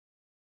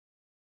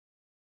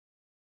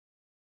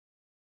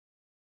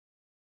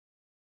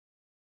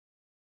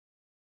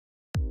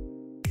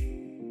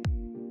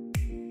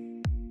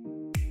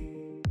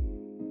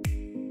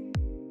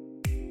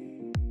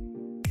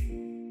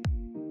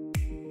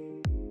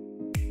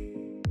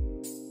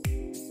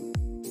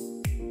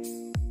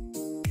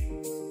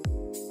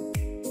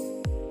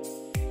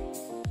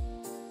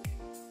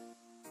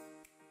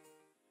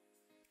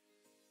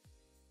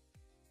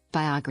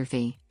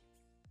Biography.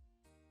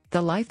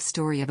 The life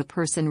story of a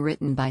person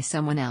written by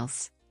someone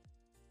else.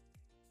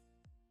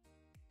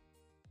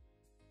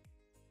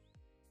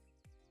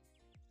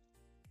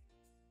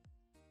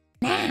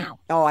 Now!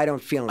 Oh, I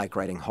don't feel like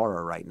writing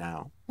horror right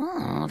now.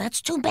 Oh,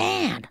 that's too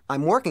bad.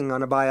 I'm working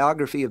on a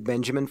biography of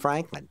Benjamin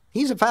Franklin.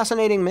 He's a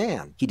fascinating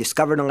man. He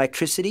discovered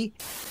electricity.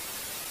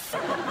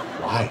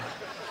 Why?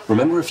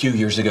 Remember a few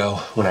years ago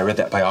when I read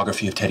that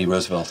biography of Teddy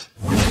Roosevelt?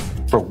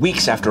 For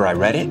weeks after I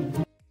read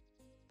it,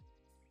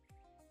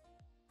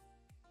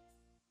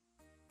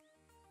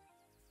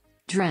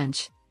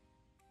 Drench.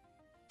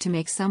 To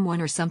make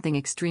someone or something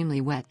extremely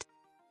wet.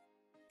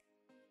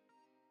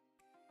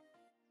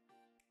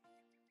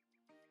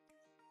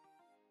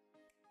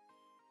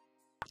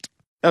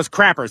 Those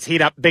crappers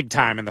heat up big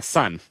time in the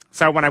sun.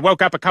 So when I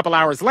woke up a couple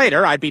hours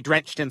later, I'd be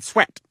drenched in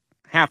sweat.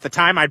 Half the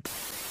time I'd...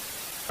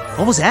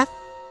 What was that?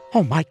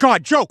 Oh my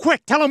God, Joe,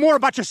 quick, tell him more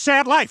about your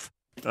sad life.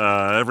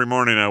 Every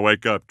morning I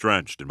wake up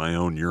drenched in my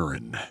own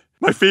urine.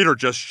 My feet are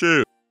just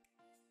shoes.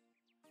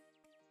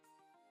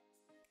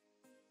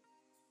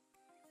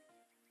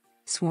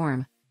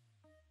 Swarm.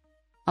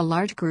 A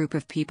large group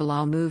of people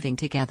all moving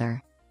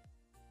together.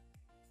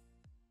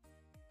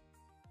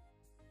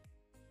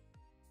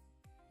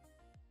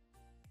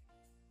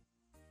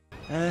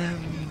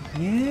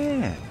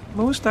 Yeah,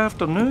 most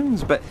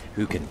afternoons, but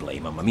who can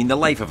blame him? I mean, the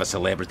life of a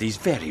celebrity is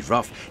very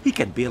rough. He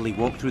can barely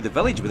walk through the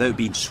village without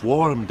being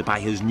swarmed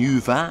by his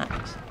new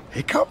fans.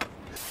 Hiccup?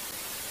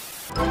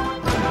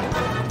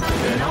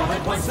 Then all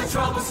at once the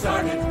trouble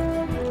started.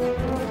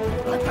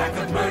 A pack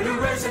of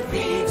murderers and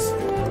thieves.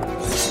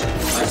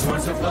 Like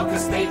swarms of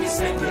locusts they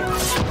descended.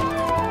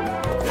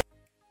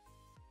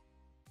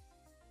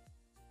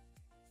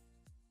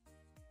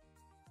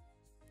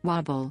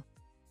 Wobble.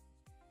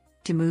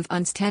 To move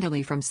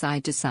unsteadily from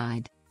side to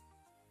side.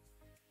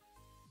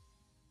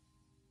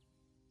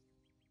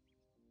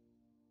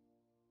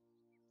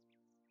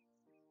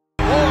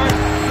 Ward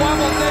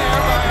wobbled there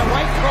by a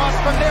right cross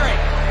from Derek.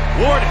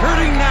 Ward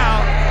hurting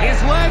now.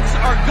 His legs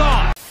are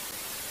gone.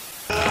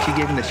 She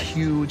gave him this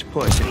huge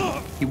push,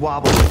 and he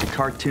wobbled like a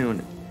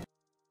cartoon.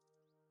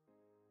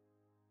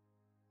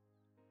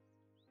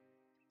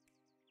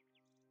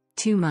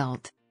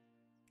 Tumult.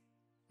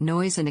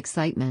 Noise and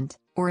excitement,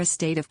 or a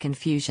state of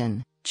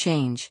confusion,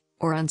 change,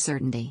 or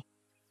uncertainty.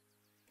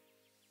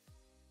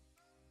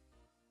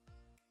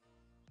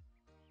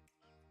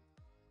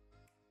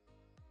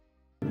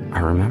 I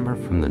remember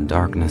from the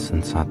darkness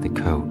inside the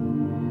coat,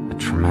 a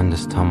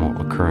tremendous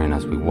tumult occurring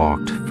as we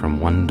walked from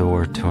one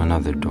door to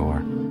another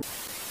door.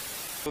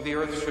 Though the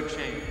earth should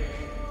change,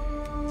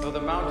 though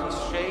the mountains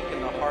shake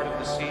in the heart of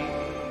the sea,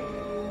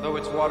 though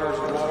its waters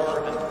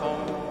roar and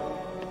foam,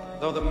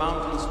 though the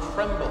mountains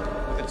tremble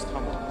with its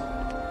tumult,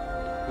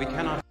 we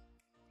cannot.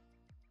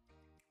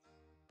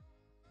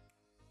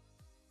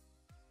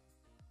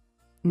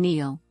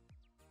 Kneel.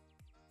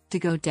 To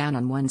go down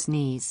on one's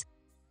knees.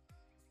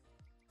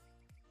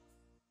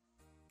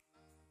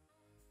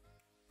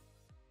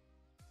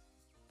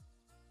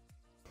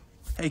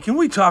 Hey, can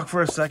we talk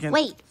for a second?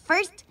 Wait,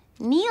 first,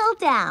 kneel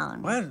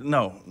down. What?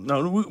 No,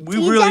 we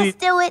Can you really... just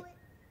do it?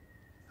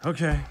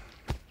 Okay.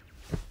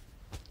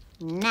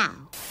 Now.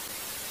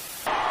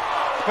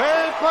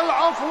 People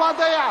of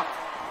Wadea,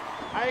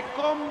 I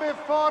come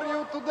before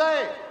you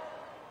today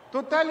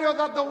to tell you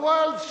that the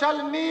world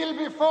shall kneel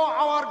before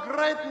our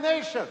great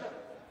nation.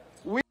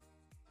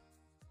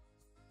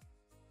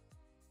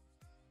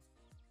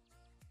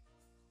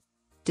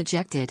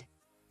 Dejected.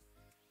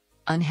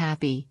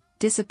 Unhappy,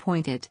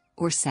 disappointed,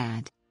 or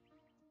sad.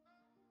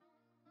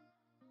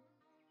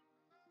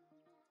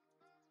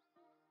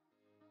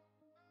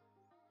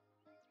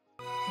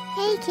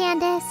 Hey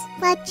Candace,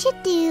 what you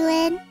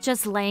doing?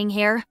 Just laying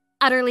here,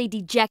 utterly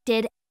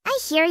dejected. I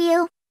hear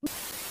you.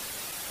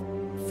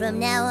 From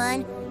now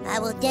on, I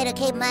will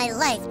dedicate my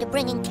life to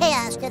bringing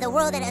chaos to the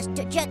world that has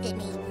dejected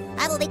me.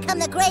 I will become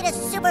the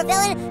greatest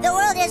supervillain the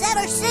world has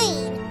ever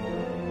seen!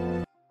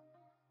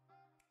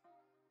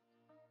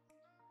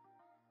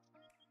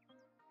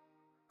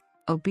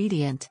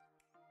 Obedient.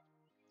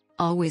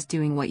 Always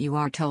doing what you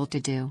are told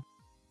to do.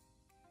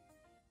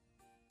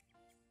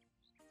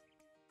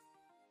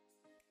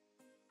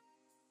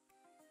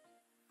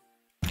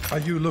 Are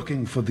you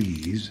looking for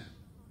these?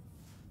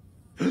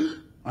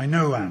 I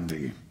know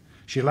Andy.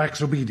 She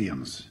lacks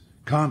obedience.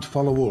 Can't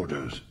follow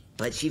orders.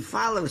 But she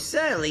follows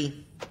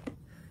Sally.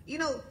 You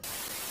know...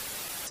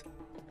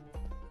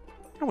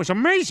 That was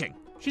amazing.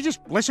 She just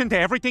listened to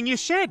everything you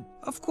said.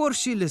 Of course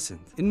she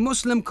listened. In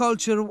Muslim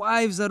culture,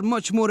 wives are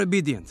much more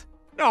obedient.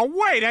 No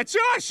way, that's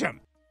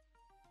awesome!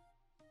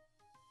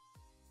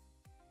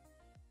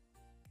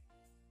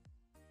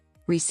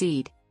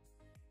 Recede.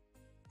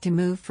 To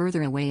move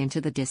further away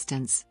into the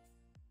distance.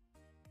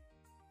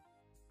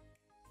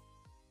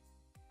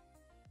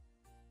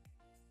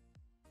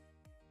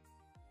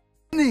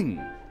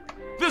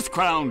 This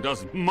crown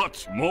does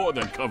much more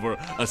than cover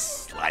a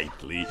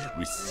slightly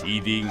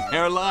receding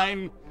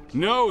hairline.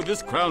 No,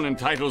 this crown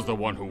entitles the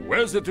one who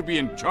wears it to be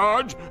in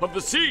charge of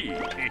the sea.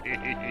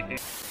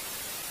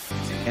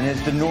 And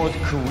as the North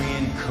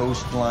Korean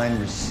coastline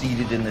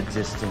receded in the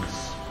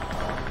distance,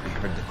 we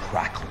heard the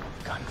crackle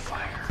of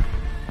gunfire.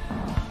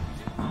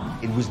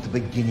 It was the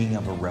beginning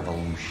of a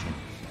revolution.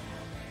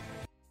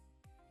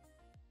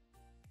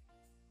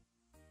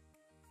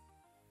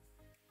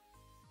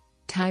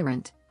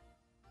 Tyrant.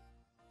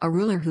 A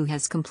ruler who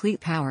has complete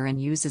power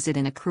and uses it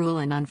in a cruel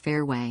and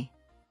unfair way.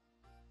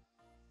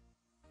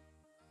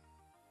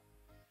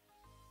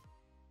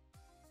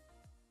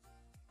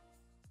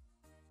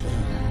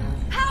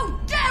 How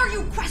dare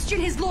you question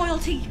his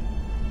loyalty?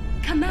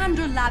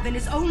 Commander Lavin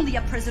is only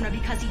a prisoner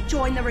because he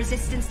joined the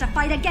resistance to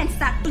fight against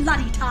that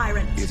bloody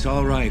tyrant. It's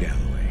all right,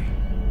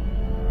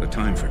 Alloway. The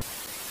time for...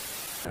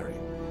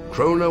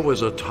 Krona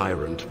was a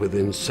tyrant with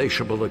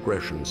insatiable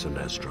aggression,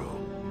 Sinestro.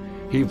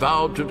 He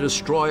vowed to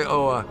destroy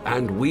Oa,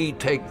 and we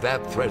take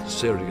that threat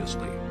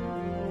seriously.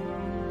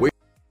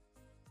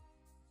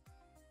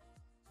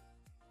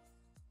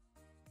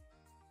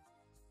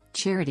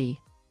 Charity.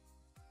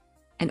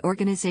 An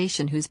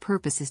organization whose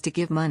purpose is to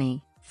give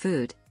money,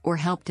 food, or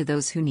help to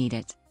those who need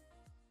it.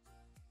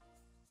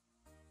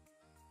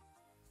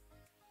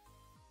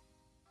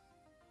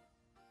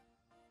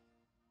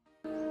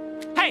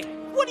 Hey,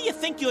 what do you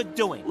think you're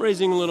doing?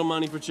 Raising a little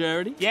money for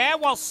charity? Yeah,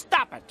 well,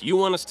 stop it. You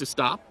want us to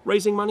stop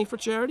raising money for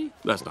charity?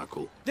 That's not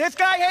cool. This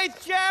guy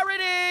hates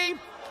charity!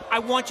 I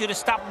want you to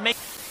stop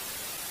making...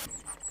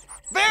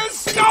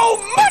 There's no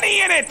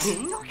money in it!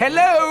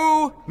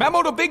 Hello!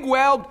 Memo to Big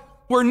Weld,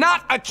 we're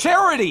not a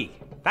charity!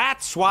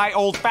 That's why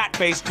old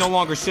Fatface no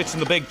longer sits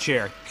in the big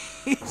chair.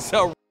 He's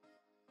a...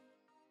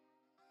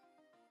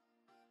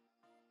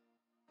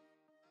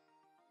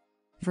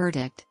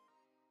 Verdict.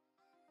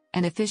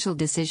 An official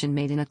decision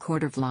made in a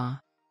court of law.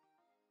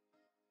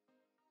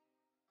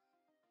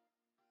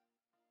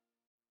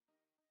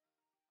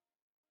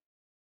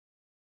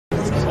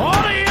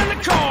 Order in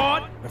the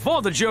court!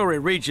 Before the jury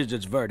reaches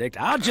its verdict,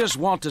 I just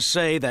want to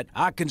say that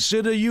I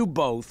consider you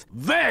both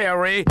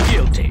very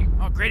guilty.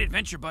 Oh, great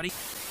adventure, buddy.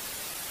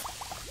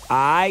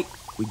 Alright,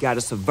 we got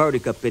us a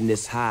verdict up in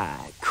this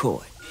high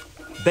court.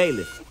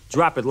 Bailiff,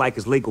 drop it like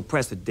it's legal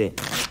precedent.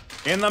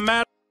 In the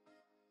matter...